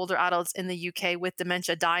all older adults in the UK with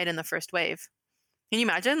dementia died in the first wave. Can you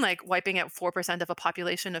imagine, like, wiping out 4% of a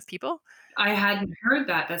population of people? I hadn't heard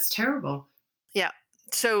that. That's terrible. Yeah.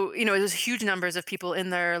 So, there's huge numbers of people in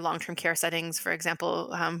their long-term care settings, for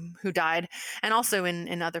example, who died, and also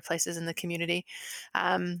in other places in the community.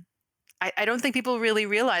 I don't think people really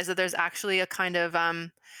realize that there's actually a kind of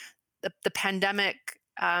the pandemic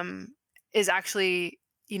is actually,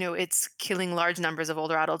 it's killing large numbers of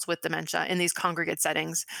older adults with dementia in these congregate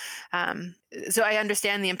settings. So I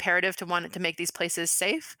understand the imperative to want to make these places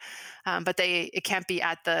safe, but it can't be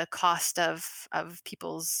at the cost of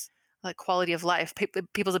people's like quality of life,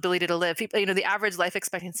 people's ability to live. The average life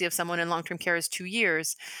expectancy of someone in long-term care is 2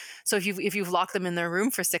 years. So if you've locked them in their room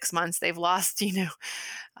for 6 months, they've lost, a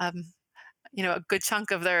good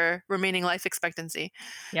chunk of their remaining life expectancy.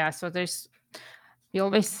 Yeah. So we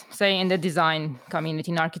always say in the design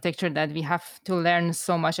community in architecture that we have to learn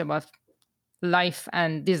so much about life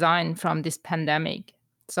and design from this pandemic.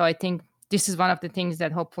 So I think this is one of the things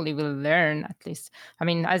that hopefully we'll learn, at least. I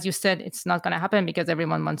mean, as you said, it's not going to happen because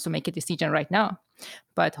everyone wants to make a decision right now.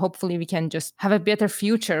 But hopefully we can just have a better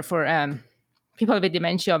future for people with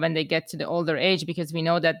dementia when they get to the older age, because we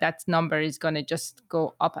know that number is going to just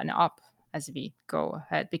go up and up as we go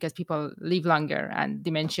ahead, because people live longer and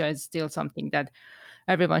dementia is still something that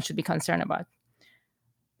everyone should be concerned about.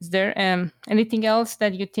 Is there anything else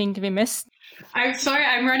that you think we missed? I'm sorry,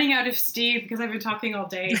 I'm running out of steam because I've been talking all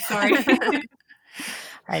day. Sorry.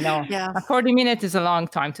 I know. Yeah. 40 minutes is a long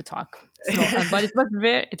time to talk. So, but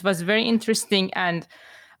it was very interesting. And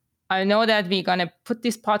I know that we're going to put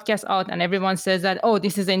this podcast out and everyone says that, oh,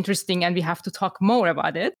 this is interesting and we have to talk more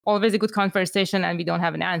about it. Always a good conversation, and we don't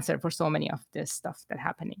have an answer for so many of this stuff that's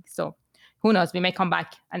happening. So who knows, we may come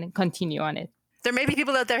back and continue on it. There may be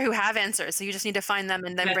people out there who have answers, so you just need to find them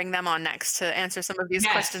and then bring them on next to answer some of these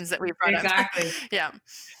questions that we brought up. Exactly. Yeah.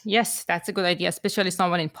 Yes, that's a good idea, especially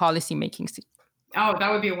someone in policy making. Oh,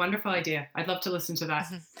 that would be a wonderful idea. I'd love to listen to that.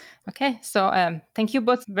 Mm-hmm. Okay, so thank you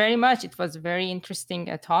both very much. It was a very interesting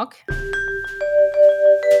talk.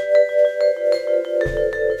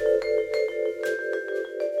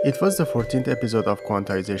 It was the 14th episode of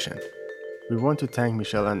Quantization. We want to thank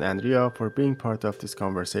Michelle and Andrea for being part of this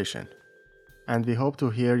conversation, and we hope to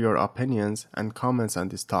hear your opinions and comments on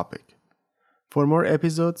this topic. For more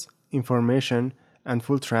episodes, information, and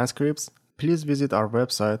full transcripts, please visit our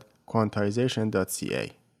website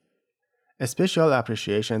quantization.ca. A special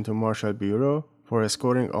appreciation to Marshall Bureau for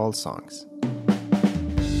scoring all songs.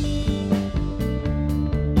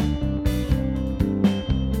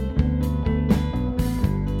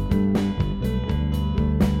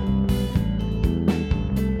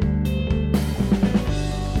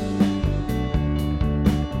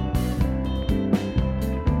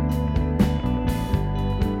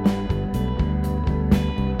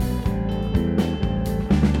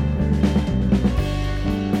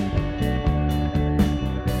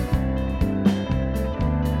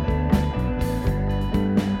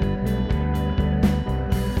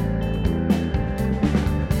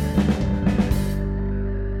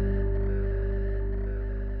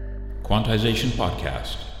 Quantization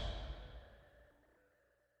Podcast.